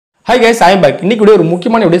Hi guys, I am back. இன்னைக்கு ஒரு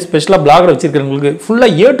முக்கியமான வீடியோ ஸ்பெஷலா பிளாகர் வச்சிருக்கேன் உங்களுக்கு. ஃபுல்லா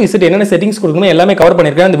A to Z என்னென்ன செட்டிங்ஸ் கொடுக்கணும் எல்லாமே கவர்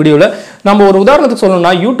பண்ணிருக்கேன் இந்த வீடியோல. நம்ம ஒரு உதாரணத்துக்கு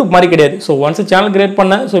சொல்லணும்னா YouTube மாதிரி கிடையாது. சோ once சேனல் கிரியேட்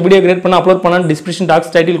பண்ண, சோ வீடியோ கிரியேட் பண்ண, அப்லோட் பண்ண, டிஸ்கிரிப்ஷன்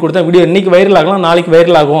டாக்ஸ் டைட்டில் கொடுத்தா வீடியோ இன்னைக்கு வைரல் ஆகலாம், நாளைக்கு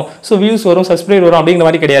வைரல் ஆகும். சோ வியூஸ் வரும், சப்ஸ்கிரைப் வரும் அப்படிங்கிற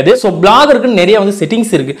மாதிரி கிடையாது. சோ பிளாகருக்கு நிறைய வந்து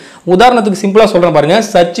செட்டிங்ஸ் இருக்கு. உதாரணத்துக்கு சிம்பிளா சொல்றேன் பாருங்க.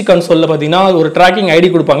 சர்ச் கன்சோல்ல பாத்தீங்கன்னா ஒரு ட்ராக்கிங்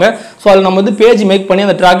ஐடி கொடுப்பாங்க. சோ அதுல நம்ம வந்து பேஜ் மேக் பண்ணி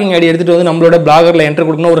அந்த ட்ராக்கிங் ஐடி எடுத்துட்டு வந்து நம்மளோட பிளாகர்ல என்டர்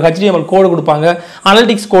கொடுக்கணும். ஒரு HTML கோட் கொடுப்பாங்க.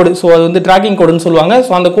 Analytics code. சோ அது வந்து ட்ராக்கிங் கோட்னு சொல்லுவாங்க.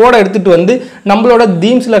 சோ அந்த கோடை எடுத்துட்டு வந்து நம்மளோட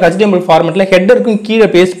தீம்ஸ்ல HTML ஃபார்மட்ல ஹெட்டருக்கும் கீழே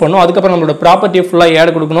பேஸ்ட் பண்ணனும். அதுக்கு அப்புறம் நம்மளோட ப்ராப்பர்ட்டியை ஃபுல்லா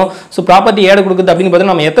ஆட் கொடுக்கணும். சோ ப்ராப்பர்ட்டி ஆட் கொடுக்கிறது அப்படினு பார்த்தா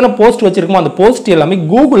நம்ம எத்தனை போஸ்ட் வச்சிருக்கோம் அந்த போஸ்ட் எல்லாமே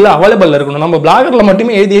கூகுள்ல அவேலபிள் இருக்கணும். நம்ம பிளாகர்ல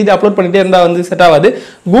மட்டுமே எழுதி அப்லோட் பண்ணிட்டே இருந்தா வந்து செட் ஆகாது.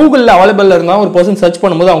 கூகுள்ல அவேலபிள் இருந்தா ஒரு पर्सन சர்ச்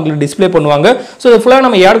பண்ணும்போது அவங்களுக்கு டிஸ்ப்ளே பண்ணுவாங்க. சோ இது ஃபுல்லா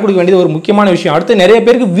நம்ம ஆட் கொடுக்க வேண்டியது ஒரு முக்கியமான விஷயம். அடுத்து நிறைய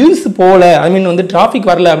பேருக்கு வியூஸ் போல ஐ மீன் வந்து டிராஃபிக்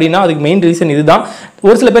வரல அப்படினா அதுக்கு மெயின் ரீசன் இதுதான்.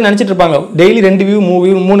 ஒரு சில பேர் நினைச்சிட்டு இருப்பாங்க டெய்லி 2 வியூ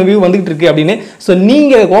 3 வியூ வந்துட்டு இருக்கு அப்படினு. சோ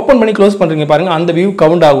நீங்க ஓபன் பண்ணி க்ளோஸ் பண்றீங்க பாருங்க அந்த வியூ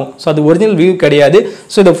கவுண்ட் ஆகும். சோ அது ஒரிஜினல் வியூ கிடையாது.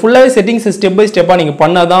 சோ இத ஃபுல்லாவே செட்டிங்ஸ் ஸ்டெப் பை ஸ்டெப்பா நீங்க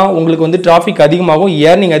பண்ணாதான் உங்களுக்கு வந்து டிராஃபிக் அதிகமாகும்,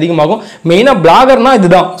 ஏர்னிங் அதிகமாகும். மெயினா பிளாகர்னா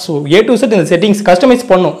இதுதான். சோ A to Z இந்த செட்டிங்ஸ் கஸ்டமைஸ்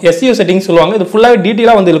பண்ணனும். SEO செட்டிங்ஸ் சொல்லுவாங்க. இது ஃபுல்லாவே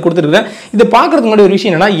டீடைலா வந்து இதுல கொடுத்திருக்கேன். இது பார்க்கிறதுக்கு முன்னாடி ஒரு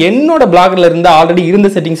விஷயம் என்னன்னா என்னோட பிளாகர்ல இருந்த ஆல்ரெடி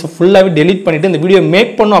இருந்த செட்டிங்ஸ் ஃபுல்லாவே டெலீட் பண்ணிட்டு இந்த வீடியோ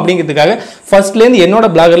மேக் பண்ணனும் அப்படிங்கிறதுக்காக ஃபர்ஸ்ட்ல இருந்து என்னோட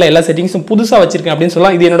பிளாகர்ல எல்லா செட்டிங்ஸும் புதுசா வச்சிருக்கேன் அப்படினு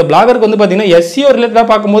சொல்லலாம். இது என்னோட பிளாகருக்கு வந்து பாத்தீங்கன்னா SEO ரிலேட்டடா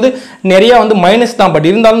பாக்கும்போது நிறைய வந்து மைனஸ் தான். பட்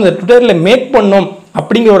இருந்தாலும் இந்த ட்விட்டர்ல மேக் பண்ணனும்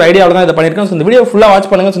அப்படிங்கிற ஒரு ஐடியால தான் இத பண்ணிருக்கேன். சோ இந்த வீடியோ ஃபுல்லா வாட்ச்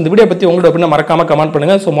பண்ணுங்க. சோ இந்த வீடியோ பத்தி உங்களோட ஒபினியன் மறக்காம கமெண்ட்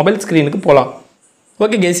பண்ணுங்க. சோ மொபைல் ஸ்கிரீனுக்கு போலாம்.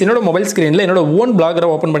 ஓகே கைஸ், என்னோட மொபைல் ஸ்கிரீன்ல என்னோட ஓன் பிளாகரை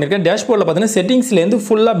ஓபன் பண்ணிருக்கேன். டேஷ்போர்ட்ல பார்த்தீங்கன்னா செட்டிங்ஸ்ல இருந்து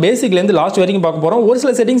ஃபுல்லா பேசிக்ல இருந்து லாஸ்ட் வரைக்கும் பார்க்க போறோம். ஒரு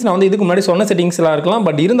சில செட்டிங்ஸ் நான் வந்து இதுக்கு முன்னாடி சொன்ன செட்டிங்ஸ்லாம் இருக்கலாம்.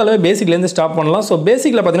 பட் இருந்தாலும் பேசிக்ல இருந்து ஸ்டார்ட் பண்ணலாம். சோ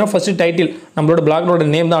பேசிக்ல பார்த்தீங்கன்னா ஃபர்ஸ்ட் டைட்டில் நம்மளோட பிளாகரோட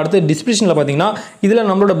நேம் தான். அடுத்து டிஸ்கிரிப்ஷன்ல பார்த்தீங்கன்னா இதுல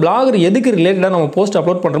நம்மளோட பிளாகர் எதுக்கு ரிலேட்டடா நம்ம போஸ்ட்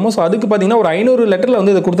அப்லோட் பண்றோமோ சோ அதுக்கு பார்த்தீங்கன்னா ஒரு 500 லெட்டர்ல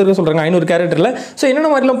வந்து இத கொடுத்துருக்க சொல்றாங்க. 500 கேரக்டர்ல. சோ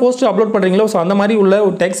என்னென்ன மாதிரிலாம் போஸ்ட் அப்லோட் பண்றீங்களோ சோ அந்த மாதிரி உள்ள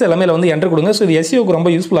டெக்ஸ்ட் எல்லாமே வந்து என்டர் கொடுங்க. சோ இது SEO க்கு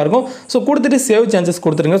ரொம்ப யூஸ்ஃபுல்லா இருக்கும். சோ கொடுத்துட்டு சேவ் சேஞ்சஸ்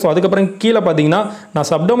கொடுத்துருங்க. சோ அதுக்கு அப்புறம் கீழ பார்த்தீங்கன்னா நான்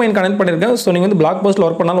சப்டொமைன் கனெக்ட் பண்ணிருக்கேன். சோ நீங்க வந்து பிளாக் போஸ்ட்ல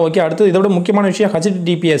வர்க் பண்ணாலும் ஓகே. அடுத்து இதோட முக்கியமான விஷயம்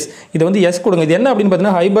HTTPS. இது வந்து எஸ் கொடுங்க. இது என்ன அப்படினு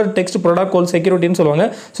பார்த்தீங்கன்னா ஹைபர் டெக்ஸ்ட் புரோட்டோகால் செக்யூரிட்டின்னு சொல்லுவாங்க.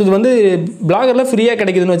 சோ இது வந்து பிளாகர்ல ஃப்ரீயா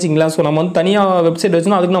கிடைக்குதுன்னு வெச்சீங்களா. சோ நம்ம வந்து தனியா வெப்சைட்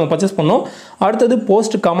வச்சோம் அதுக்கு நம்ம பர்ச்சேஸ் பண்ணோம். அடுத்து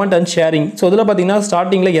post comment and sharing. So இதுல பாத்தீங்கன்னா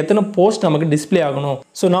ஸ்டார்டிங்ல எத்தனை போஸ்ட் நமக்கு டிஸ்ப்ளே ஆகணும்.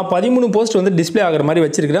 சோ நான் 13 போஸ்ட் வந்து டிஸ்ப்ளே ஆகுற மாதிரி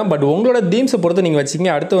வச்சிருக்கேன். பட் உங்களோட தீம்ஸ் பொறுத்து நீங்க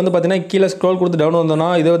வச்சிங்க. அடுத்து வந்து பாத்தீங்கன்னா கீழ ஸ்க்ரோல் கொடுத்து டவுன்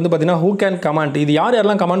வந்தோம்னா இது வந்து பாத்தீங்கன்னா who can comment. இது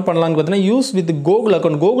யாரெல்லாம் கமெண்ட் பண்ணலாம்னு பாத்தீங்கன்னா யூஸ் வித் கூகுள்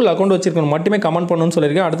அக்கவுண்ட் வச்சிருக்கணும் மட்டுமே கமெண்ட் பண்ணனும்னு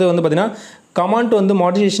சொல்லிருக்கேன். அடுத்து வந்து பாத்தீங்கன்னா கமெண்ட் வந்து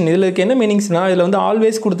மாடிஃபிகேஷன். இதுல என்ன மீனிங்ஸ்னா இதுல வந்து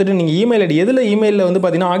ஆல்வேஸ் கொடுத்துட்டு நீங்க இமெயில் ஐடி எதுல இமெயில்ல வந்து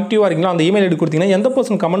பாத்தீங்கன்னா ஆக்டிவா இருக்கீங்களோ அந்த இமெயில் ஐடி கொடுத்தீங்கன்னா எந்த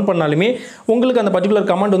पर्सन கமெண்ட் பண்ணாலுமே உங்களுக்கு அந்த பர்టిక్యులர்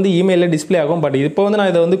கமெண்ட் வந்து இமெயில்ல டிஸ்ப்ளே ஆகும். பட் இப்போ வந்து நான்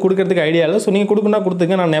இத வந்து கொடுக்கிறதுக்கு ஐடியா இல்ல. சோ நீங்க கொடுக்கணும்னா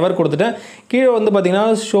கொடுத்துங்க. நான் நெவர் கொடுத்துட்டேன். கீழ வந்து பாத்தீங்கன்னா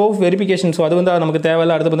ஷோ வெரிஃபிகேஷன். சோ அது வந்து நமக்கு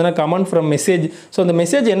தேவையில்ல. அடுத்து பாத்தீங்கன்னா கமெண்ட் ஃப்ரம் மெசேஜ். சோ அந்த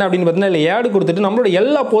மெசேஜ் என்ன அப்படினு பாத்தீங்கன்னா இல்ல ஆட் கொடுத்துட்டு நம்மளோட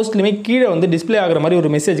எல்லா போஸ்ட்லயுமே கீழ வந்து டிஸ்ப்ளே ஆகுற மாதிரி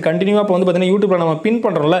ஒரு மெசேஜ் கண்டினியூவா இப்போ வந்து பாத்தீங்கன்னா YouTubeல நம்ம பின்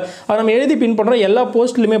பண்றோம்ல அத நம்ம எழுதி பின் பண்றோம். எல்லா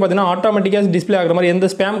போஸ்ட்லயுமே பாத்தீங்கன்னா ஆட்டோமேட்டிக்கா டிஸ்ப்ளே ஆகுற மாதிரி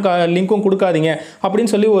எந்த ஸ்பாம் லிங்க்கும் கொடுக்காதீங்க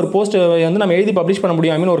அப்படின்னு சொல்லி ஒரு போஸ்ட் வந்து நம்ம எழுதி பப்ளிஷ் பண்ண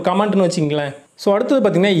முடியும். ஐ மீன் ஒரு கமெண்ட்னு வச்சுங்களேன். ஸோ அடுத்தது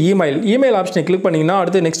பார்த்தீங்கன்னா இமெயில் ஆப்ஷனை கிளிக் பண்ணிங்கன்னா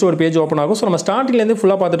அடுத்து நெக்ஸ்ட் ஒரு பேஜ் ஓப்பன் ஆகும். ஸோ நம்ம ஸ்டார்டிங்லேருந்து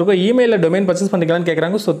ஃபுல்லாக பார்த்துட்டு இருக்கோம். இமெயிலில் டொமைன் பர்ச்சேஸ் பண்ணிக்கலாம்னு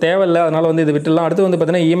கேட்குறாங்க. ஸோ தேவையில்லை. அதனால் வந்து இது விட்டுலாம். அடுத்து வந்து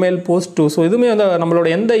பார்த்தீங்கன்னா இமெயில் போஸ்ட் டூ. ஸோ இதுவுமே வந்து நம்மளோட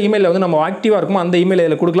எந்த இமெயிலில் வந்து நம்ம ஆக்டிவாக இருக்குமோ அந்த இமெயில்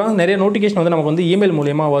இதில் கொடுக்கலாம். நிறைய நோட்டிஃபிகேஷன் வந்து நமக்கு வந்து இமெயில்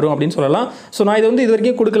மூலியமாக வரும் அப்படின்னு சொல்லலாம். ஸோ நான் இது வந்து இது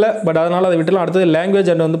வரைக்கும் கொடுக்கல. பட் அதனால் அதை விட்டுலாம். அடுத்தது லாங்குவேஜ்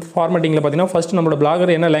அண்ட் வந்து ஃபார்மேட்டிங்கில் பார்த்தீங்கன்னா ஃபர்ஸ்ட் நம்மளோட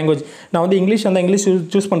பிளாகர் என்ன லாங்குவேஜ் நான் வந்து இங்கிலீஷ்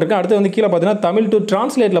சூஸ் பண்ணிருக்கேன். அடுத்து வந்து கீழே பார்த்தீங்கன்னா தமிழ் டு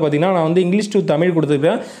டிரான்ஸ்லேட்டில் பார்த்தீங்கன்னா நான் வந்து இங்கிலீஷ் டு தமிழ்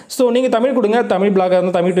கொடுத்துருக்கேன். ஸோ நீங்கள் தமிழ் கொடுங்க. தமிழ் பிளாகர்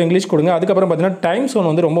இருந்தால் தமிழ் டு இங்கிலீஷ் கொடுங்க. அதுக்கப்புறம் பார்த்தீங்கன்னா டைம் ஜோன்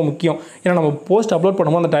வந்து ரொம்ப முக்கியம். ஏன்னா நம்ம போஸ்ட் அப்லோட்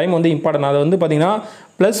பண்ணும்போது அந்த டைம் வந்து இம்பார்ட்டன்ட். அது வந்து பார்த்தீங்கன்னா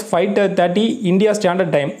 +5:30 இந்தியா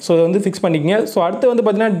ஸ்டாண்டர்ட் டைம். ஸோ இது வந்து ஃபிக்ஸ் பண்ணிக்கங்க. ஸோ அடுத்து வந்து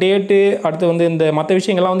பார்த்தீங்கன்னா டேட்டு அடுத்து வந்து இந்த மற்ற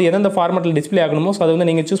விஷயங்கள்லாம் வந்து எந்தெந்த ஃபார்மேட்டில் டிஸ்ப்ளே ஆகணுமோ ஸோ அது வந்து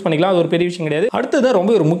நீங்கள் சூஸ் பண்ணிக்கலாம். அது ஒரு பெரிய விஷயம் கிடையாது. அடுத்தது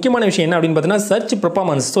ரொம்ப ஒரு முக்கியமான விஷயம் என்ன அப்படின்னு பார்த்தீங்கன்னா சர்ச்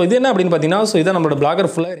பெர்ஃபார்மன்ஸ். ஸோ இது என்ன அப்படின்னு பார்த்தீங்கன்னா ஸோ இதான் நம்மளோட பிளாகர்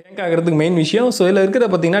ஃபுல்லாக ரேங்க் ஆகிறதுக்கு மெயின் விஷயம். ஸோ இதில் இருக்கிற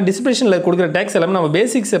பார்த்தீங்கன்னா டிஸ்கிரிப்ஷனில் கொடுக்குற டேக்ஸ் எல்லாமே நம்ம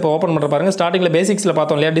பேசிக்ஸ் இப்போ ஓப்பன் பண்ணுற பாருங்க. ஸ்டார்டிங்கில் பேசிக்ஸில்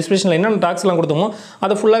பார்த்தோம் இல்லையா டிஸ்கிரிப்ஷனில் என்னென்ன டாக்ஸ்லாம் கொடுத்தோமோ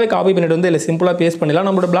அதை ஃபுல்லாகவே காப்பி பண்ணிட்டு வந்து இல்லை சிம்பிளாக பேஸ்ட் பண்ணிடலாம்.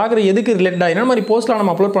 நம்மளோட பிளாகர் எதுக்கு ரிலேட்டடாக என்ன மாதிரி போஸ்ட்லாம்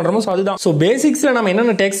நம்ம அப்லோட் பண்ணுறோமோ ஸோ அதுதான். ஸோ பேசிக்ஸில் நம்ம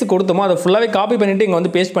என்னென்ன டேக்ஸ் கொடுத்தோமோ அதை ஃபுல்லாகவே காப்பி பண்ணிட்டு இங்கே வந்து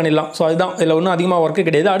பேஸ்ட் பண்ணிடலாம். ஸோ அதுதான் இதில் ஒன்றும் அதிகமாக ஒர்க்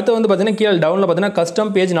கிடையாது. அடுத்து வந்து பார்த்தீங்கன்னா கீழே டவுனில் பார்த்தீங்கன்னா கஸ்டம்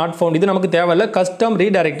பேஜ் நாட் ஃபவுண்ட். இது நமக்கு தேவையில்லை. கஸ்டம்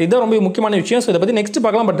ரீடைரக்ட் இது ரொம்ப முக்கியமான விஷயம். ஸோ இதை பற்றி நெக்ஸ்ட்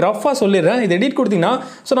பார்க்கலாம். பட் ரஃபாக சொல்லிடுறேன். இது எடிட் கொடுத்தீங்கன்னா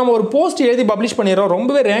ஸோ நம்ம ஒரு போஸ்ட் எழுதி பப்ளிஷ் பண்ணிடுறோம்.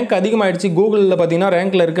 ரொம்பவே ரேங்க் அதிகமாகிடுச்சு கூகுளில் பார்த்தீங்கன்னா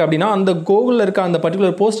ரேங்க்ல இருக்குது அப்படின்னா அந்த கூகுளில் இருக்க அந்த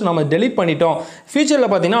பர்டிகுலர் போஸ்ட் நம்ம டெலிட் பண்ணிட்டோம். ஃபியூச்சரில்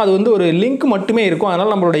பார்த்தீங்கன்னா அது வந்து ஒரு லிங்க் மட்டுமே இருக்கும்.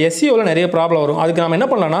 அதனால் நம்மளோட SEOவில் நிறைய ப்ராப்ளம் வரும். அதுக்கு நம்ம என்ன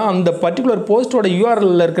பண்ணலாம்னா அந்த பர்டிகுலர் போஸ்ட்டோட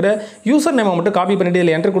URL இருக்கிற யூசர் நேமை மட்டும் காப்பி பண்ணிட்டு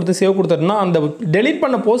இதில் என்டர் கொடுத்து சேவ் கொடுத்துட்டோம்னா அந்த டெலிட்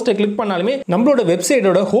பண்ண போஸ்ட்டை கிளிக் பண்ணாலுமே நம்மளோட வெப்சைட்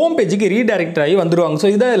வெப்சைட்டோட ஹோம் பேஜுக்கு ரீடைரக்ட் ஆகி வந்துருவாங்க. ஸோ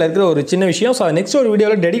இதான் இதில் இருக்கிற ஒரு சின்ன விஷயம். ஸோ நெக்ஸ்ட் ஒரு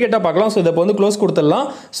வீடியோவில் டெடிகேட்டாக பார்க்கலாம். ஸோ இதை வந்து க்ளோஸ் கொடுத்துடலாம்.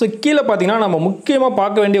 ஸோ கீழே பார்த்தீங்கன்னா நம்ம முக்கியமாக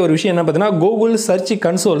பார்க்க வேண்டிய ஒரு விஷயம் என்ன பார்த்தீங்கன்னா கூகுள் சர்ச்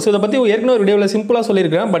கன்சோல். ஸோ இதை பற்றி ஏற்கனவே ஒரு வீடியோவில் சிம்பிளாக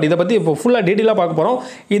சொல்லியிருக்கேன். பட் இதை பற்றி இப்போ ஃபுல்லாக டீட்டெயிலாக பார்க்க போகிறோம்.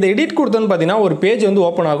 இதை எடிட் கொடுத்தோன்னு பார்த்தீங்கன்னா ஒரு பேஜ் வந்து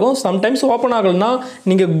ஓப்பன் ஆகும். சம்டைம்ஸ் ஓப்பன் ஆகலைன்னா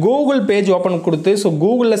நீங்கள் கூகுள் பேஜ் ஓப்பன் கொடுத்து ஸோ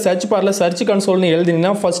கூகுளில் சர்ச் பாரில் சர்ச் கன்சோல்னு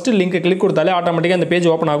எழுதினீங்கன்னா ஃபஸ்ட்டு லிங்க் கிளிக் கொடுத்தாலே ஆட்டோமேட்டிக்காக அந்த பேஜ்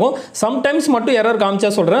ஓப்பன் ஆகும். சம்டைம்ஸ் மட்டும் எரர்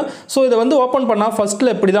காமிச்சா சொல்கிறேன். ஸோ இதை வந்து ஓப்பன் பண்ணால்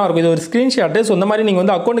ஃபஸ்ட்டில் இப்படி தான் இருக்கும். இது ஒரு ஸ்க்ரீன்ஷாட்டு. ஸோ இந்த மாதிரி நீங்கள்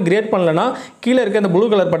வந்து அக்கௌண்ட் கிரியேட் பண்ணலன்னா கீழே இருக்க அந்த ப்ளூ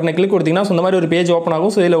கலர் பட்டனை கிளிக் கொடுத்தீங்கன்னா ஸோ இந்த மாதிரி ஒரு பேஜ் ஓப்பன்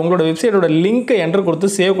ஆகும். ஸோ இதில் உங்களோட வெப்சைட்டோட லிங்க்கை என்டர் கொடுத்து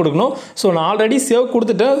சேவ் கொடுக்கணும். ஸோ நான் ஆல்ரெடி சேவ்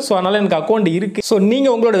கொடுத்துட்டேன். ஸோ அதனால் எனக்கு அக்கௌண்ட் இருக்குது. ஸோ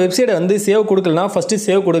நீங்கள் உங்களோட வெப்சைட்டை வந்து சேவ் கொடுக்கலனா ஃபஸ்ட்டு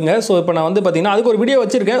சேவ் கொடுங்க. ஸோ இப்போ நான் வந்து பார்த்தீங்கன்னா அதுக்கு ஒரு வீடியோ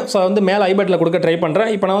வச்சிருக்கேன். ஸோ வந்து மேலே ஐ பட்டனில் கொடுக்க ட்ரை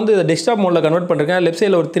பண்ணுறேன். இப்போ நான் வந்து டெஸ்க்டாப் மோடில் கன்வெர்ட் பண்ணுறேன். லெஃப்ட்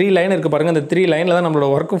சைடில் ஒரு 3 லைன் இருக்குது பாருங்கள். அந்த 3 லைனில் தான் நம்மளோட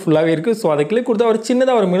ஒர்க்கு ஃபுல்லாகவே இருக்குது. ஸோ அதை கிளிக் கொடுத்தா ஒரு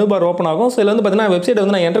சின்னதாக ஒரு மெனு பார் ஓப்பன் ஆகும். ஸோ இதில் வந்து பார்த்தீங்கன்னா வெப்சைட்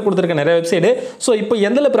வந்து நான் என்டர் கொடுத்துருக்கேன் நிறைய வெப்சைட். ஸோ இப்போ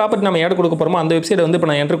எந்த ப்ராப்பர்ட்டி நம்ம ஆட் கொடுக்க போகிறோமோ அந்த வெப்சைட் வந்து இப்போ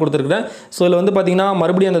நான் என்டர் கொடுத்துருக்கேன். ஸோ இதில் வந்து பார்த்தீங்கன்னா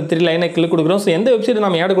மறுபடியும் அந்த 3 லைனை கிளிக் கொடுக்குறோம். ஸோ எந்த வெப்சைட்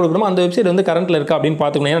நம்ம ஆட் கொடுக்குறோமோ அந்த வெப்சைட் வந்து கரண்ட்டில் இருக்கா அப்படின்னு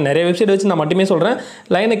பார்த்துக்கணும். ஏன்னா நிறைய வெப்சைட் வச்சு நான் மட்டுமே சொல்கிறேன்.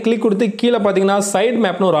 லைனை கிளிக் கொடுத்து கீழே பார்த்தீங்கன்னா சைட்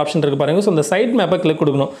மேப்னு ஒரு ஆப்ஷன் இருக்குது பாருங்கள். ஸோ அந்த சைட் மேப்பை கிளிக்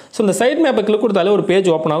கொடுக்கணும். ஸோ இந்த சைட் மேப்பை கிளிக் கொடுத்தாலே ஒரு பேஜ்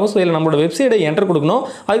ஓப்பன் ஆகும். ஸோ இதில் நம்மளோட வெப்சைட்டை என்டர் கொடுக்கணும்.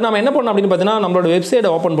 அதுக்கு நம்ம என்ன பண்ணணும் அப்படின்னு பார்த்தீங்கன்னா நம்மளோட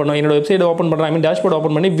வெப்சைட்டை ஓப்பன் பண்ணணும். என்னோட வெப்சைட்டை ஓப்பன் பண்ணுறேன். ஐ மீன் டேஷ்போர்ட்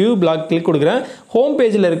ஓப்பன் பண்ணி வியூ பிளாக் கிளிக் கொடுக்குறேன். ஹோம்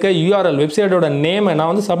பேஜில் இருக்க யூஆர்எல் வெப்சைட்டோட நேமை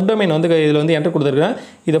நான் வந்து சப்டொமைன் வந்து இதில் வந்து என்டர் கொடுத்துருக்கேன்.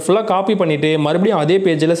 இதை ஃபுல்லாக காப்பி பண்ணிவிட்டு மறுபடியும் அதே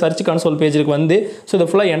பேஜில் சர்ச் கன்சோல் பேஜுக்கு வந்து ஸோ இதை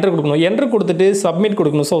ஃபுல்லாக என்டர் கொடுக்கணும். என்டர் கொடுத்துட்டு சப்மிட்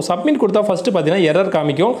கொடுக்கணும். ஸோ சப்மிட் கொடுத்தா ஃபஸ்ட்டு பார்த்தீங்கன்னா எரர்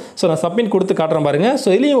காமிக்கும். ஸோ நான் சப்மிட் கொடுத்து காட்டுறேன் பாருங்கள். ஸோ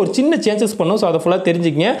இதுலேயும் ஒரு சின்ன சேஞ்சஸ் பண்ணும். ஸோ அதை ஃபுல்லாக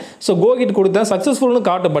தெரிஞ்சுக்கிங்க. ஸோ கோ ஹிட் கொடுத்தேன் சக்ஸஸ்ஃபுல்னு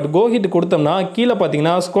காட்டும். பட் கோ ஹிட் கொடுத்தோம்னா கீழே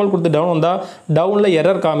பார்த்தீங்கன்னா ஸ்க்ரோல் கொடுத்து டவுன் வந்தால் டவுனில்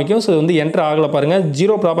எரர் காமிக்கும். ஸோ வந்து என்டர் ஆகலை பாருங்கள்.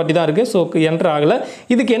 0 ப்ராப்பர்ட்டி தான் இருக்குது. ஸோ என்டர் ஆகலை.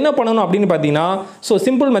 இதுக்கு என்ன பண்ணணும் அப்படின்னு பார்த்தீங்கன்னா ஸோ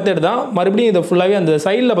சிம்பிள் மெத்தட் தான். மறுபடியும் இதை ஃபுல்லாகவே அந்த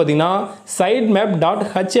சைடில் பார்த்தீங்கன்னா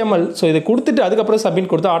sitemap.html ஸோ இதை கொடுத்துட்டு அதுக்கப்புறம் சப்மிட்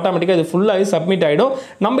கொடுத்தா ஆட்டோமேட்டிக்காக இது ஃபுல்லாகவே சப்மிட் ஆகிடும்.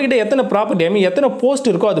 நம்மகிட்ட எத்தனை ப்ராப்பர்ட்டி ஐ மீன் எத்தனை போஸ்ட்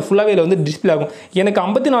இருக்கோ அது ஃபுல்லாகவே இதில் வந்து டிஸ்பிளே ஆகும். எனக்கு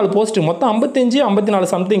 54 போஸ்ட் மொத்தம் 54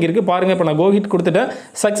 சம்திங் இருக்குது பாருங்கள். இப்போ நான் கோ ஹிட் கொடுத்துட்டேன்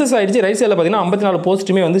சக்ஸஸ் ஆகிடுச்சு. ரைட் சைடில் பார்த்தீங்கன்னா 54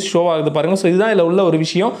 போஸ்ட்டுமே வந்து ஷோ ஆகுது பாருங்கள். ஸோ இதுதான் இதில் உள்ள ஒரு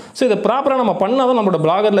விஷயம். ஸோ இதை ப்ராப்பராக நம்ம பண்ணால் தான் நம்மளோட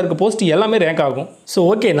பிளாகரில் இருக்க போஸ்ட் எல்லாமே ரேங்க் ஆகும். ஸோ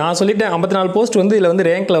ஓகே நான் சொல்லிட்டேன் 54 போஸ்ட் வந்து இதில் வந்து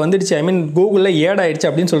ரேங்க்கில் வந்துடுச்சு. ஐ மீன் கூகுளில் ஏட் ஆயிடுச்சு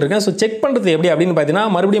அப்படின்னு சொல்லியிருக்கேன். ஸோ செக் பண்ணுறது எப்படி அப்படின்னு பார்த்தீங்கன்னா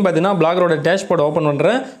மறுபடியும் பார்த்தீங்கன்னா பிளாகரோட டேஷ்போர்ட் ஓப்பன்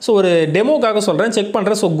பண்ணுறேன். ஸோ ஒரு டெமோக்காக சொல்கிறேன் செக்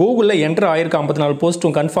பண்ணுறேன். ஸோ கூகுளில் என்டர் ஆயிருக்கு 54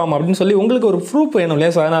 போஸ்ட்டும் கன்ஃபார்ம் அப்படின்னு சொல்லி உங்களுக்கு ஒரு ப்ரூஃப் வேணும்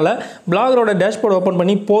இல்லையா. ஸோ அதனால் பிளாகரோட டேஷ்போர்ட் ஓப்பன்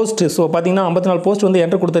பண்ணி போஸ்ட் ஸோ பார்த்தீங்கன்னா 54 போஸ்ட் வந்து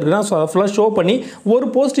என்டர் கொடுத்துருக்கேன். ஸோ அதை ஃபுல்லாக ஷோ பண்ணி ஒரு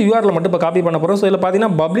போஸ்ட் யூஆரில் மட்டும் இப்போ காப்பி பண்ண போகிறோம். ஸோ இதில்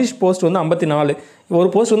பார்த்தீங்கன்னா பப்ளிஷ் போஸ்ட் வந்து 54 ஒரு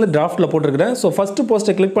போஸ்ட் வந்து டிராஃப்ட்டில் போட்டிருக்கிறேன். ஸோ ஃபஸ்ட்டு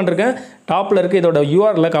போஸ்ட்டை கிளிக் பண்ணிருக்கேன். டாப்பில் இருக்க இதோட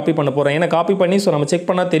யூஆரில் காப்பி பண்ண போகிறேன். ஏன்னா காப்பி பண்ணி ஸோ நம்ம செக்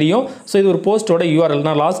பண்ணால் தெரியும். ஸோ இது ஒரு போஸ்ட்டோட யூஆர்எல்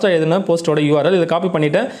நான் லாஸ்ட்டாக எதுனா போஸ்ட்டோட யூஆர்எல் இதை காப்பி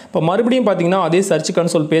பண்ணிவிட்டேன். இப்போ மறுபடியும் பார்த்தீங்கன்னா அதே சர்ச்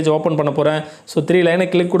கன்சோல் பேஜ் ஓப்பன் பண்ண போகிறேன். ஸோ 3 லைனை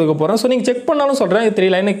கிளிக் கொடுக்க போகிறேன். ஸோ நீங்கள் செக் பண்ணாலும் சொல்கிறேன் 3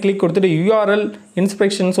 லைனை கிளிக் கொடுத்துட்டு யூஆர்எல்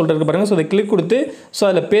இன்ஸ்பெக்ஷன் சொல்லிட்டு பாருங்கள். ஸோ இதை கிளிக் கொடுத்து ஸோ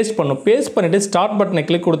அதில் பேஸ்ட் பண்ணும். பேஸ்ட் பண்ணிவிட்டு ஸ்டார்ட் பட்டனை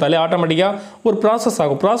கிளிக் கொடுத்தாலே ஆட்டோமேட்டிக்காக ஒரு ப்ராசஸ்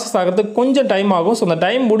ஆகும். ப்ராசஸ் ஆகிறதுக்கு கொஞ்சம் டைம் ஆகும். ஸோ அந்த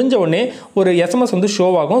டைம் முடிஞ்ச உடனே ஒரு எஸ்எம்எஸ் வந்து ஷோ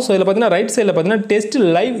ஆகும். ஸோ இதில் பார்த்தீங்கன்னா ரைட் சைடில் பார்த்தீங்கன்னா டெஸ்ட்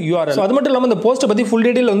லைவ் யூஆர்எல். ஸோ அது மட்டும் இல்லாமல் இந்த போஸ்ட்டை பற்றி ஃபுல்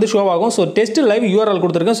டீட்டெயில் வந்து ஷோ ஆகும். ஸோ டெஸ்ட் லைவ் யூஆர்எல்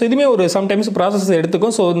கொடுத்துருக்கேன். ஸோ இதுவுமே ஒரு சம்டைம்ஸ் ப்ராசஸ்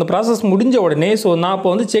எடுத்துக்கும். ஸோ இந்த ப்ராசஸ் முடிஞ்ச உடனே ஸோ நான் இப்போ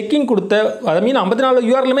வந்து செக்கிங் கொடுத்த ஐ மீன் 54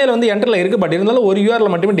 யூஆர்எலுமே வந்து என்டரில் இருக்குது. பட் இருந்தாலும் ஒரு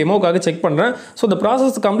யூஆர்எல் மட்டுமே டெமோக்காக செக் பண்ணுறேன். ஸோ இந்த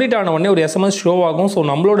ப்ராசஸ் கம்ப்ளீட் ஆன உடனே ஒரு எஸ்எம்எஸ் ஷோ ஆகும். ஸோ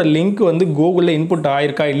நம்மளோட லிங்க் வந்து கூகுளில் இன்புட்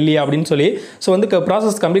ஆயிருக்கா இல்லையா அப்படின்னு சொல்லி ஸோ வந்து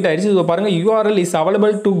ப்ராசஸ் கம்ப்ளீட் ஆயிடுச்சு. ஸோ பாருங்கள் URL is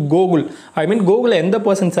available to Google. ஐ மீன் கூகுளில் எந்த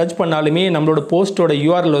பர்சன் சர்ச் பண்ணாலுமே நம்மளோட போஸ்ட்டோட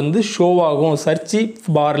யூஆர்எல் வந்து ஷோ ஆகும் சர்ச்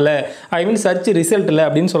பாரில் ஐ மீன் சர்ச் ரிசல்ட்டில்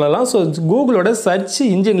அப்படின்னு சொல்லலாம். ஸோ கூகுளோட சர்ச்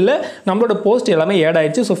இன்ஜினில் நம்மளோட போஸ்ட் எல்லாமே ஏட்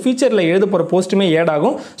ஆயிடுச்சு. ஸோ ஃபியூச்சரில் எழுத போகிற போஸ்ட்டுமே ஏட்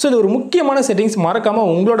ஆகும். ஸோ இது ஒரு முக்கியமான செட்டிங்ஸ். மறக்காமல்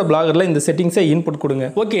உங்களோட பிளாகரில் இந்த செட்டிங்ஸை இன்புட் கொடுங்க.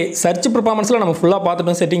 ஓகே சர்ச் பர்ஃபார்மன்ஸில் நம்ம ஃபுல்லாக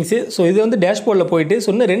பார்த்துட்டோம் செட்டிங்ஸ். ஸோ இது வந்து டேஷ்போர்டில் போயிட்டு ஸோ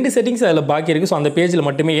இன்னும் 2 செட்டிங்ஸ் அதில் பாக்கி இருக்குது. ஸோ அந்த பேஜில்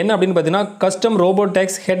மட்டுமே என்ன அப்படின்னு பார்த்தீங்கன்னா custom robot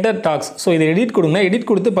tax header tax. So இதை எடிட் கொடுங்க. எடிட்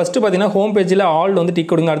கொடுத்து ஃபஸ்ட்டு பார்த்தீங்கன்னா ஹோம் பேஜில் ஆல் வந்து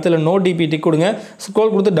டிக் கொடுங்க. அடுத்து நோ டிபி டிக் கொடுங்க.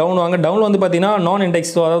 ஸ்க்ரோல் கொடுத்து டவுன் வாங்க. டவுனில் வந்து பார்த்தீங்கன்னா நான்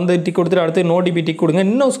இண்டெக்ஸ் ஸோ அதை வந்து டிக் கொடுத்துட்டு அடுத்து நோ டிபி டிக் கொடுங்க.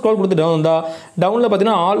 இன்னும் ஸ்க்ரோல் கொடுத்து டவுன் வந்தால் டவுனில்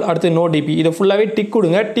பார்த்தீங்கன்னா ஆல் அடுத்து நோ டிபி இதை ஃபுல்லாகவே டிக்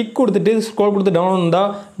கொடுங்க. டிக் கொடுத்துட்டு ஸ்க்ரோல் கொடுத்து டவுன் வந்தால்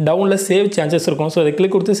டவுனில் சேவ் சேஞ்சஸ் இருக்கும். ஸோ இதை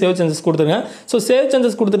கிளிக் கொடுத்து சேவ் சேஞ்சஸ் கொடுத்துருங்க. ஸோ சேவ்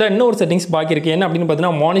சேஞ்சஸ் கொடுத்துட்டா இன்னும் ஒரு செட்டிங்ஸ் பாக்கி இருக்குது. என்ன அப்படின்னு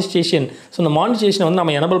பார்த்தீங்கன்னா மானிட்டேஷன். ஸோ இந்த மானிட்டேஷன் வந்து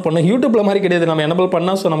நம்ம எனபிள் பண்ணணும். யூடியூப்ல மாதிரி கிடையாது. நம்ம எனபிள்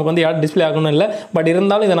பண்ணால் ஸோ நமக்கு வந்து யார் டிஸ்பிளே ஆகணும் இல்லை. பட்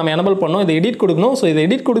இருந்தாலும் இதை நம்ம எனபிள் பண்ணணும். இதை எடிட் கொடுக்கணும். ஸோ இதை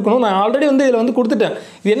எடிட் கொடுக்கணும். நான் ஆல்ரெடி வந்து இதில் வந்து கொடுத்துட்டேன்.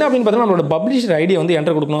 இது என்ன அப்படின்னு பார்த்தீங்கன்னா நம்மளோட பப்ளிஷர் ஐடியை வந்து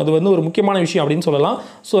என்டர் கொடுக்கணும். அது வந்து ஒரு முக்கியமான விஷயம் அப்படின்னு சொல்லலாம்.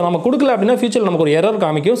 ஸோ நம்ம கொடுக்கல அப்படின்னா ஃபியூச்சரில் நமக்கு ஒரு எரர்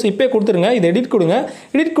காமிக்கும். ஸோ இப்போ கொடுத்துருங்க. இதை எடிட் கொடுங்க.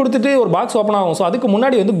 எடிட் கொடுத்துட்டு ஒரு பாக்ஸ் ஓப்பன் ஆகும். ஸோ அதுக்கு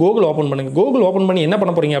முன்னாடி வந்து கூகுள் ஓப்பன் பண்ணுங்க. கூகுள் ஓப்பன் பண்ணி என்ன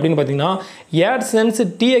பண்ண போறீங்க அப்படின்னு பார்த்தீங்கன்னா AdSense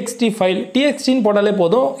txt ஃபைல் txtன்னு போட்டாலே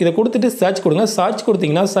போதும். இதை கொடுத்துட்டு சர்ச் கொடுங்க. சர்ச்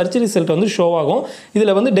கொடுத்தீங்கன்னா சர்ச் ரிசல்ட் வந்து ஷோ ஆகும்.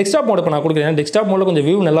 இதில் வந்து டெஸ்க்டாப் மோட் இப்போ நான் கொடுக்குறேன். டெஸ்க்டாப் மோடில் கொஞ்சம்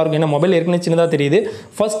வியூ நல்லா இருக்கும். ஏன்னா மொபைல் ஏற்கனவே சின்னதாக தெரியுது.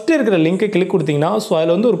 ஃபஸ்ட்டு இருக்கிற லிங்கை கிளிக் கொடுத்தீங்கன்னா ஸோ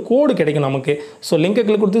அதில் வந்து ஒரு கோடு கிடைக்கும் நமக்கு. ஸோ லிங்கை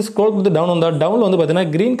கிளிக் கொடுத்து ஸ்க்ரோல் கொடுத்து டவுன் வந்தால் டவுனில் வந்து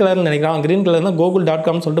பார்த்தீங்கன்னா க்ரீன் கலர்னு நினைக்கிறேன். க்ரீன் கலர் தான்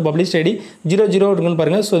google.com சொல்லிட்டு பப்ளிஷ் ஐடி 00 இருக்குன்னு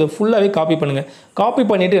பாருங்கள். ஸோ இதை ஃபுல்லாகவே காப்பி பண்ணுங்கள். காப்பி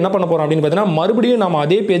பண்ணிவிட்டு என்ன பண்ண போகிறோம் அப்படின்னு பார்த்தீங்கன்னா மறுபடியும் நம்ம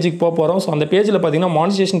அதே பேஜுக்கு போக போகிறோம். ஸோ அந்த பேஜில் பார்த்தீங்கன்னா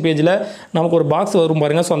மானிட்டேஷன் பேஜில் நமக்கு ஒரு பாக்ஸ் வரும்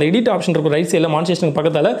பாருங்கள். ஸோ அந்த எடிட் ஆப்ஷன் இருக்கும் ரைட் சைடில் மானிட்டேஷனுக்கு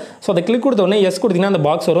பக்கத்தில். ஸோ அதை கிளிக் கொடுத்த உடனே எஸ் கொடுத்தீங்கன்னா அந்த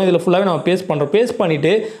பாக்ஸ் வரும். இதில் ஃபுல்லாகவே நம்ம பேஸ்ட் பண்ணுறோம். பேஸ்ட்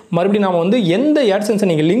பண்ணிவிட்டு மறுபடியும் நம்ம வந்து எந்த AdSense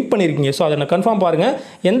நீங்கள் லிங்க் பண்ணியிருக்கீங்க ஸோ அதை நான் கன்ஃபார்ம் பாருங்கள்.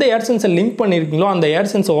 எந்த AdSense லிங்க் பண்ணியிருக்கீங்களோ அந்த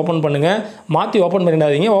AdSense ஓப்பன் பண்ணுங்கள். மாற்றி ஓப்பன்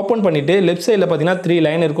பண்ணிடாதீங்க. ஓப்பன் பண்ணிவிட்டு லெஃப்ட் சைடில் பார்த்தீங்கன்னா 3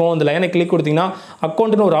 லைன் இருக்கும். அந்த லைனை கிளிக் கொடுத்தீங்கன்னா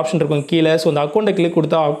அக்கௌண்ட்னு ஒரு ஆப்ஷன் இருக்கும் கீழே. ஸோ அந்த அக்கௌண்ட்டை கிளிக்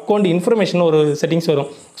கொடுத்தா அக்கௌண்ட் இன்ஃபர்மேஷன் ஒரு செட்டிங்ஸ் வரும்.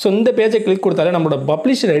 ஸோ இந்த பேஜை கிளிக் கொடுத்தாலே நம்மளோட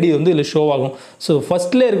பப்ளிஷர் ஐடி வந்து இதில் ஷோ ஆகும். ஸோ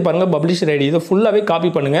ஃபஸ்ட்லேயே இருக்கு பாருங்கள் பப்ளிஷர் ஐடி. இதை ஃபுல்லாகவே காப்பி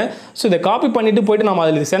பண்ணுங்கள். ஸோ இதை காப்பி பண்ணிவிட்டு போய்ட்டு நம்ம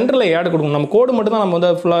அதில் சென்டரில் ஆட் கொடுக்கணும். நம்ம கோடு மட்டும் தான் நம்ம வந்து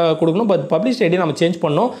ஃபுல்லாக கொடுக்கணும். பட் பப்ளிஷர் ஐடி நம்ம சேஞ்ச்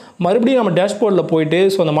பண்ணோம். மறுபடியும் நம்ம டேஷ்போர்டில் போயிட்டு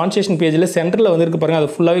ஸோ அந்த மானிட்டேஷன் பேஜில் சென்டரில் வந்து இருக்கு பாருங்கள்.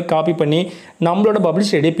 அதை ஃபுல்லாகவே காப்பி பண்ணி நம்மளோட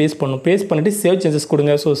பப்ளிஷர் ஐடியை பேஸ்ட் பண்ணணும். பேஸ்ட் பண்ணிவிட்டு சேவ் சேஞ்சஸ்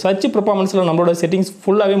கொடுங்க. ஸோ சர்ச் பெர்ஃபார்மன்ஸில் நம்மளோட செட்டிங்ஸ்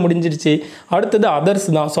ஃபுல்லாகவே முடிஞ்சிருச்சு. அடுத்தது அதர்ஸ்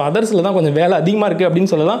தான். ஸோ அதர்ஸில் தான் கொஞ்சம் வேலை அதிகமாக இருக்குது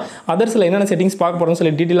அப்படின்னு சொல்லலாம். அதர்ஸில் என்னென்ன செட்டிங்ஸ் பார்க்க போகிறோம்னு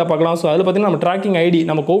சொல்லி டீட்டெயிலாக பார்க்கலாம். ஸோ அதில் பார்த்தீங்கன்னா நம்ம ட்ராக்கிங் ஐடி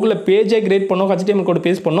நம்ம கூகுளில் பேஜை கிரியேட் பண்ணோம். HTML கோட்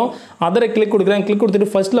பேஸ்ட் பண்ணோம். அதரை கிளிக் கொடுக்குறேன். கிளிக் கொடுத்துட்டு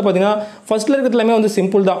ஃபஸ்ட்டில் பார்த்தீங்கன்னா ஃபஸ்ட்டில் இருக்கிறதுலாமே வந்து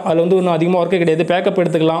சிம்பிள் தான். அதில் வந்து ஒன்றும் அதிகமாக ஒர்க்கே கிடையாது. பேக்கப்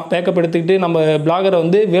எடுத்துக்கலாம். பேக்கப் எடுத்துக்கிட்டு நம்ம பிளாகரை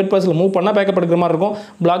வந்து வேர்ட்பிரஸில் மூவ் பண்ணால் பேக்கப் எடுக்கிற மாதிரி இருக்கும்.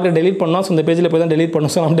 பிளாகரை டெலிட் பண்ணோம். ஸோ இந்த பேஜில் போய் தான் டெலிட்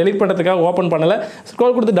பண்ணோம். ஸோ நம்ம டெலிட் பண்ணுறதுக்காக ஓப்பன் பண்ணலை.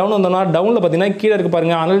 ஸ்க்ரோல் கொடுத்து டவுன் வந்தோம்னா டவுனில் பார்த்தீங்கன்னா கீழே இருக்கு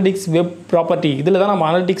பாருங்கள் அனலிட்டிக்ஸ் வெப் ப்ராப்பர்ட்டி. இதில் தான் நம்ம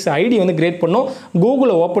அனலிட்டிக்ஸ் ஐடி வந்து கிரியேட் பண்ணோம்.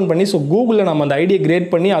 கூகுளை ஓப்பன் பண்ணி ஸோ கூகுளில் நம்ம அந்த ஐடியை கிரியேட்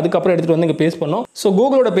பண்ணி அதுக்கப்புறம் எடுத்துகிட்டு வந்து இங்கே பேஸ்ட் பண்ணோம். ஸோ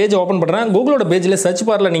கூகுளோட பேஜ் ஓப்பன் பண்ணுறேன். கூகுளோட பேஜில் சர்ச்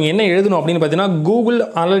பாரில் நீங்கள் என்ன எழுதணும் அப்படின்னு பார்த்தீங்கன்னா கூகுள்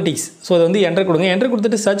அனலிட்டிக்ஸ். ஸோ அதை வந்து என்டர் கொடுங்க. என்டர்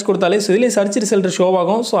கொடுத்துட்டு சர்ச் கொடுத்தாலே ஸோ இதுலேயே சர்ச் ரிசல்ட் ஷோ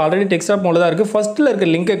ஆகும். ஸோ ஆல்ரெடி டெக்ஸ்டாப் மோடில் தான் இருக்குது. ஃபஸ்ட்டில் இருக்க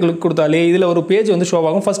லிங்கை கிளிக் கொடுத்தாலே இதில் ஒரு பேஜ் வந்து ஷோ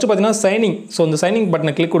ஆகும். ஃபஸ்ட்டு பார்த்தீங்கன்னா சைனிங். ஸோ இந்த சைனிங்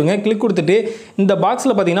பட்டனை கிளிக் கொடுங்க. கிளிக் கொடுத்துட்டு இந்த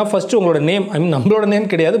பாக்ஸில் பார்த்தீங்கன்னா ஃபஸ்ட்டு உங்களோட நேம் நம்மளோட நேம்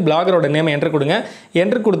கிடையாது பிளாகரோட நேம் என்டர் கொடுங்க.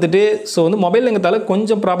 என்டர் கொடுத்துட்டு ஸோ வந்து மொபைல் எங்கத்தால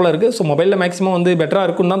கொஞ்சம் ப்ராப்ளம் இருக்குது. ஸோ மொபைலில் மேக்ஸிமம் வந்து பெட்டராக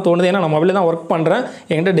இருக்குன்னு தான் தோணுது. ஏன்னா நான் மொபைலில் தான் ஒர்க் பண்ணுறேன்.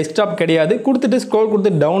 என்கிட்ட டெஸ்க்டாப் கிடையாது. கொடுத்துட்டு ஸ்க்ரோல்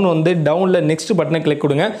கொடுத்து டவுன் வந்து டவுனில் நெக்ஸ்ட் பட்டனை கிளிக்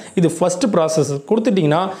கொடுங்க. இது ஃபஸ்ட்டு ப்ராசஸ்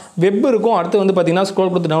கொடுத்துட்டிங்கன்னா வெப் இருக்கும். அடுத்து வந்து பார்த்தீங்கன்னா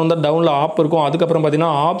ஸ்க்ரோல் கொடுத்து டவுன் தான் டவுனில் ஆப் இருக்கும். அதுக்கப்புறம்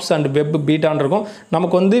பார்த்தீங்கன்னா ஆப்ஸ் அண்ட் வெப் பீட்டான் இருக்கும்.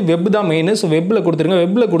 நமக்கு வந்து வெப் தான் மெயின். ஸோ வெப்பில் கொடுத்துருங்க.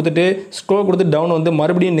 வெப்பில் கொடுத்துட்டு ஸ்க்ரோல் கொடுத்து டவுன் வந்து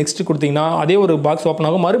மறுபடியும் நெக்ஸ்ட் கொடுத்தீங்கன்னா அதே ஒரு பாக்ஸ் ஓப்பன்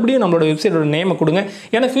ஆகும். மறுபடியும் நம்மளோட வெப்சைட்டோட நேமை கொடுங்க.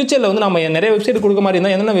 ஏன்னா ஃபியூச்சரில் வந்து நம்ம நிறைய வெப்சைட் கொடுக்க மாதிரி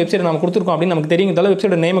இருந்தால் என்னென்ன வெப்சைட் நம்ம கொடுத்துருக்கோம் அப்படின்னு நமக்கு தெரியுங்கிறதால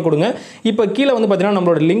வெப்சைட்டோட நேமை கொடுங்க. இப்போ கீழே வந்து பார்த்தீங்கன்னா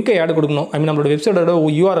நம்மளோட லிங்கை ஆட் கொடுக்கணும். நம்மளோட வெப்சைட்டோட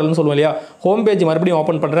URLனு சொல்லுவோம் இல்லையா. ஹோம் பேஜ் மறுபடியும்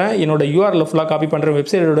ஓப்பன் பண்ணுறேன். என்னோட URL ஃபுல்லாக காப்பி பண்ணுறேன்.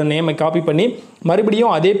 வெப்சைட்டோட நேமை காப்பி பண்ணி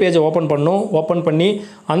மறுபடியும் அதே பேஜை ஓப்பன் பண்ணணும். ஓப்பன் பண்ணி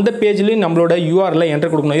அந்த பேஜ்லேயும் நம்மளோட URL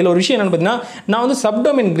என்டர் கொடுக்கணும். இதில் ஒரு விஷயம் என்னென்னு பார்த்தீங்கன்னா நான் வந்து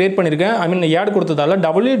சப்டொமைன் கிரியேட் பண்ணியிருக்கேன். Add கொடுத்ததால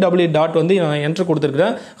www. வந்து நான் என்டர்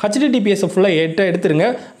கொடுத்துருக்கேன். HTTPS ஃபுல்லாக எடுத்துருங்க.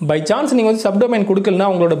 பை சான்ஸ் நீங்கள் வந்து சப்டொமைன் கொடுக்கலனா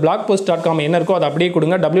உங்களோட blogpost.com என்ன இருக்கோ அதை அப்படியே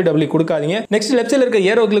கொடுங்க. www கொடுக்காதீங்க. நெக்ஸ்ட் லெஃப்ட் சைடில் இருக்க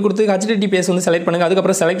ஏரோ கிளிக் கொடுத்து HTTPS வந்து செலக்ட் பண்ணுங்க.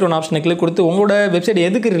 அதுக்கப்புறம் செலக்ட் ஒன் ஆப்ஷனை கிளிக் கொடுத்து உங்களோட வெப்சைட்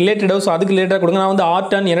எதுக்கு ரிலேட்டடோ ஸோ அதுக்கு ரிலேட்டடாக கொடுங்க. நான் வந்து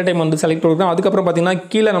ஆர்ட் அண்ட் என்டர்டைன்மெண்ட் வந்து செலக்ட் கொடுக்குறேன். அதுக்கப்புறம் பார்த்தீங்கன்னா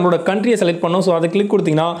கீழே நம்மளோட கண்ட்ரியை செலக்ட் பண்ணணும். ஸோ அதை கிளிக்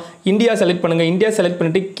கொடுத்தீங்கன்னா இந்தியா செலக்ட் பண்ணுங்க. இந்தியா செலக்ட்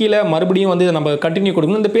பண்ணிட்டு கீழே மறுபடியும் வந்து நம்ம கண்டினியூ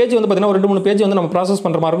கொடுக்கணும். இந்த பேஜ் வந்து பார்த்தீங்கன்னா ஒரு 2-3 பேஜ் வந்து நம்ம ப்ராசஸ்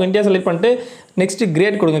பண்ணுற மாதிரி இருக்கும். இந்தியா செலக்ட் பண்ணிட்டு நெக்ஸ்ட்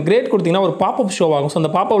கிரேட் கொடுங்க. கிரேட் கொடுத்தீங்கன்னா ஒரு பாப்அப் ஷோ ஆகும். ஸோ அந்த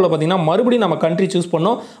பாப்அப்பில் பார்த்தீங்கன்னா மறுபடியும் நம்ம கண்ட்ரி சூஸ்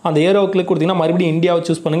பண்ணோம். அந்த ஏரோ கிளிக் கொடுத்தீங்கன்னா மறுபடியும் இந்தியாவை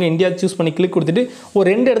சூஸ் பண்ணுங்க. இந்தியா சூஸ் பண்ணி கிளிக் கொடுத்துட்டு ஒரு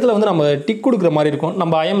 2 இடத்துல வந்து நம்ம டிக் கொடுக்குற மாதிரி இருக்கும்.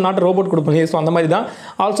 நம்ம ஐ எம் நாட் ரோபோட் கொடுப்போம். ஸோ அந்த மாதிரி தான்.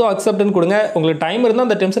 ஆல்சோ அக்செப்ட்னு கொடுங்க. உங்களுக்கு டைம் இருந்தால்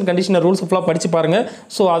அந்த டெர்ம்ஸ் அண்ட் கண்டிஷன் ரூல்ஸ் ஃபுல்லாக படிச்சு பாருங்க.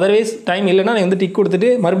 ஸோ அதர்வைஸ் டைம் இல்லைன்னா வந்து டிக் கொடுத்துட்டு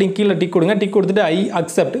மறுபடியும் கீழே டிக் கொடுங்க. டிக் கொடுத்துட்டு I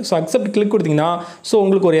accept. So accept click கொடுத்தீங்கன்னா ஸோ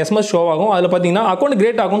உங்களுக்கு ஒரு SMS ஷோ ஆகும். அதில் பார்த்தீங்கன்னா அக்கௌண்ட்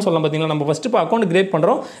கிரியேட் ஆகும்னு சொல்லலாம். பார்த்தீங்கன்னா நம்ம ஃபஸ்ட்டு இப்போ அக்கௌண்ட் கிரியேட்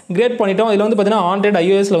பண்ணுறோம். கிரியேட் பண்ணிட்டோம். இதில் வந்து பார்த்தீங்கன்னா ஆண்ட்ராய்ட்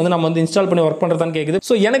iOSல வந்து நம்ம வந்து இன்ஸ்டால் பண்ணி ஒர்க் பண்ணுறதான்னு கேட்குது.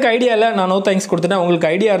 ஸோ எனக்கு ஐடியா இல்லை. நான் நோ தேங்க்ஸ் கொடுத்துட்டேன். உங்களுக்கு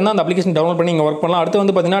ஐடியா இருந்தால் அந்த அப்ளிகேஷன் டவுன்லோட் பண்ணி நீங்கள் ஒர்க் பண்ணலாம். அடுத்து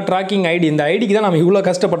வந்து பார்த்தீங்கன்னா ட்ராக்கிங் ஐடி. இந்த ஐடிக்கு தான் நம்ம இவ்வளோ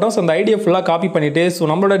கஷ்டப்பட்டோம். ஸோ அந்த ஐடியை ஃபுல்லாக காப்பி பண்ணிட்டு ஸோ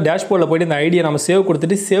நம்மளோட டேஷ்போர்டில் போய்ட்டு இந்த ஐடியை நம்ம சேவ்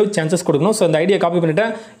கொடுத்துட்டு சேவ் சான்சஸ் கொடுக்கணும். ஸோ அந்த ஐடியை காப்பி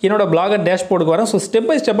பண்ணிவிட்டேன். என்னோட பிளாகர் டேஷ்போர்டுக்கு வரேன். ஸோ ஸ்டெப்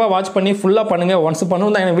பை ஸ்டெப்பாக வாட்ச் பண்ணி ஃபுல்லாக பண்ணுங்கள். ஒன்ஸ்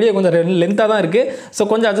பண்ணுவோம் தான். எனக்கு வீடியோ கொஞ்சம் லென்த்தாக தான் இருக்குது. ஸோ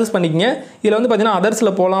கொஞ்சம் அட்ஜஸ்ட் பண்ணிக்கங்க. இதில் வந்து பார்த்தீங்கன்னா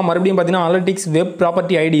அதர்ஸில் போகலாம். மறுபடியும் பார்த்தீங்கன்னா அனலிட்டிக்ஸ் வெப்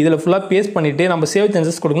ப்ராப்பர்ட்டி ஐடி இதில் ஃபுல்லாக பேஸ்ட் பண்ணிவிட்டு நம்ம சேவ்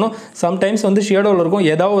சான்சஸ் கொடுக்கணும். சம்டைம்ஸ் வந்து ஷேடோவில் இருக்கும்.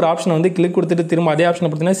 ஏதாவது ஒரு ஆப்ஷன் வந்து கிளிக் கொடுத்துட்டு திரும்ப அதே ஆப்ஷனை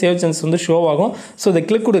பார்த்தீங்கன்னா சேவ் சான்சஸ் வந்து ஷோ ஆகும். ஸோ இதை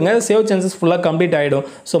கிளிக் கொடுங்க. சேவ் சான்சஸ் ஃபுல்லாக கம்ப்ளீட் ஆகிடும்.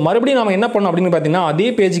 ஸோ மறுபடியும் நம்ம என்ன பண்ணணும் அப்படின்னு பார்த்தீங்கன்னா அதே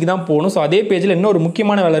பேஜுக்கு தான் போகணும். ஸோ அதே பேஜில் இன்னொரு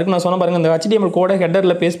முக்கியமான வேலை இருக்குது. நான் சொன்ன பாருங்க இந்த HTML கோடை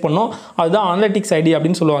ஹெட்டரில் பேஸ்ட் பண்ணோம். அதுதான் அனலிட்டிக்ஸ் ஐடி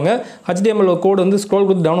அப்படின்னு சொல்லுவாங்க. HTML கோடு வந்து ஸ்க்ரோல்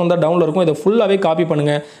கொடுத்து டவுன் வந்தால் டவுனில் இருக்கும். இதை ஃபுல்லாகவே காப்பி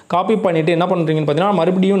பண்ணுங்கள். காப்பி பண்ணிவிட்டு என்ன பண்ணுறீங்கன்னு பார்த்தீங்கன்னா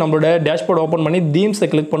மறுபடியும் நம்மளோட டேஷ்போர்ட் ஓப்பன் பண்ணி தீம்ஸை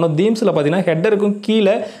கிளிக் பண்ணணும். தீம்ஸில் பார்த்தீங்கன்னா ஹெட்டருக்கும்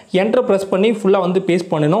கீழே என்டர் ப்ரெஸ் பண்ணி ஃபுல்லாக வந்து பேஸ்ட்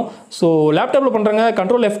பண்ணணும். ஸோ லேப்டாப்பில் பண்ணுறாங்க.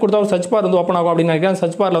 Ctrl F கொடுத்தா ஒரு சர்ச் பார் வந்து ஓப்பன் ஆகும் அப்படின்னு நினைக்கிறேன்.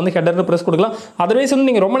 சர்ச் பாரில் வந்து ஹெட்டர் ப்ரெஸ் கொடுக்கலாம். அதர்வைஸ் வந்து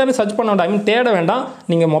நீங்கள் ரொம்ப நேரம் சர்ச் பண்ண வேண்டாம். தேட வேண்டாம்.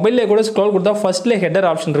 நீங்கள் மொபைலில் கூட ஸ்க்ரோல் கொடுத்தா ஃபர்ஸ்ட்லேயே ஹெட்டர்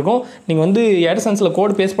ஆப்ஷன் இருக்கும். நீங்கள் வந்து AdSenseல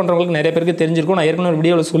கோட் பேஸ்ட் பண்ணுறவங்களுக்கு நிறைய பேருக்கு தெரிஞ்சிருக்கும். நான் ஏற்கனவே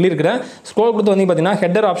வீடியோவில் சொல்லியிருக்கிறேன். ஸ்க்ரோல் ஸ்க்ரோல் கொடுத்து வந்து பார்த்தீங்கன்னா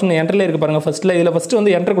ஹெட்டர் ஆப்ஷன் என்டர்ல இருக்கு பாருங்க ஃபர்ஸ்ட்ல. இதில் ஃபர்ஸ்ட்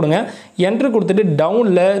வந்து என்டர் கொடுங்க. என்டர் கொடுத்துட்டு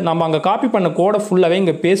டவுனில் நம்ம அங்கே காப்பி பண்ண கோடை ஃபுல்லாகவே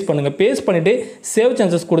இங்கே பேஸ்ட் பண்ணுங்கள். பேஸ்ட் பண்ணிவிட்டு சேவ்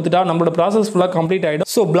சேஞ்சஸ் கொடுத்துட்டா நம்மளோட ப்ராசஸ் ஃபுல்லாக கம்ப்ளீட் ஆகிடும்.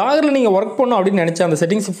 ஸோ பிளாகரில் நீங்கள் ஒர்க் பண்ணணும் அப்படின்னு நினச்சா அந்த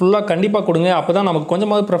செட்டிங்ஸ் ஃபுல்லாக கண்டிப்பாக கொடுங்க. அப்போ தான் நமக்கு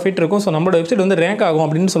கொஞ்சமாவது ப்ராஃபிட் இருக்கும். ஸோ நம்மளோட வெப்சைட் வந்து ரேங்க் ஆகும்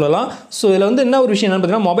அப்படின்னு சொல்லலாம். ஸோ இதில் வந்து என்ன ஒரு விஷயம் என்னன்னு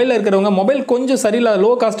பார்த்தீங்கன்னா, மொபைலில் இருக்கிறவங்க மொபைல் கொஞ்சம் சரியில்லை,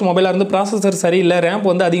 லோ காஸ்ட் மொபைலாக இருந்து ப்ராசஸர் சரியில்லை, ரேம்ப்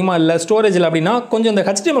வந்து அதிகமாக இல்லை, ஸ்டோரேஜ் இல்லை அப்படின்னா கொஞ்சம் இந்த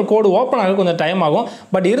HTML கோடு ஓப்பன் ஆக கொஞ்சம் டைம் ஆகும்.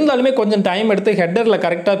 பட் இருந்தாலுமே கொஞ்சம் டைம் எடுத்து ஹெட்டரில்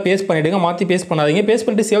கரெக்டாக பேஸ்ட் பண்ணிவிடுங்க. மாற்றி பேஸ்ட் பண்ணாதீங்க. பேஸ்ட்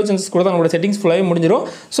பண்ணிட்டு சேவ் சேஞ்சஸ் கொடுத்தா நம்மளோட செட்டிங்ஸ் ஃபுல்லாகவே முடிஞ்சிடும்.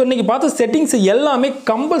 ஸோ இன்றைக்கி பார்த்த செட்டிங்ஸ் எல்லாமே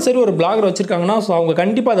கம்பல்சரி ஒரு பிளாகர் வச்சிருக்காங்கன்னா ஸோ அவங்க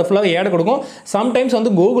கண்டிப்பாக அதை ஃபுல்லாக ஏட கொடுக்கும். சம்டைம்ஸ்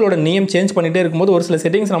வந்து கூகுளோட நேம் சேஞ்ச் பண்ணிகிட்டே இருக்கும்போது ஒரு சில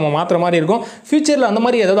செட்டிங்ஸ் நம்ம மாற்றுற மாதிரி இருக்கும். ஃபியூச்சரில் அந்த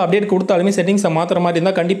மாதிரி ஏதாவது அப்டேட் கொடுத்தாலுமே செட்டிங்ஸை மாற்றுற மாதிரி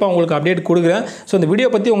இருந்தால் கண்டிப்பாக உங்களுக்கு அப்டேட் கொடுக்குறேன். ஸோ இந்த வீடியோ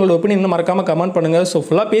பற்றி உங்களோட ஒப்பீனியன் மறக்காமல் கமெண்ட் பண்ணுங்கள். ஸோ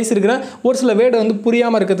ஃபுல்லாக பேசியிருக்கிறேன். ஒரு சில வேர்டு வந்து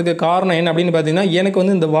புரியாமல் இருக்கிறதுக்கு காரணம் என்ன அப்படின்னு பார்த்தீங்கன்னா, எனக்கு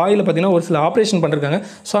வந்து இந்த வாயில் பார்த்தீங்கன்னா ஒரு சில ஆப்ரேஷன் பண்ணிருக்காங்க.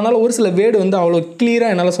 ஸோ அதனால் ஒரு சில வேர்டு வந்து அவ்வளோ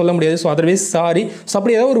கிளியராக என்னால் சொல்ல முடியாது. So otherwise sorry. ஸோ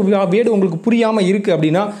அப்படி ஏதாவது ஒரு வேர்டு உங்களுக்கு புரியாமல் இருக்குது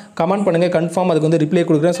அப்படின்னா கமெண்ட் பண்ணுங்கள். கன்ஃபார்ம் அதுக்கு வந்து ரிப்ளை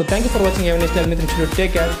கொடுக்குறேன். ஸோ தேங்க்யூ ஃபார் வாட்சிங்.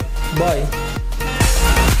 Take care. பாய்.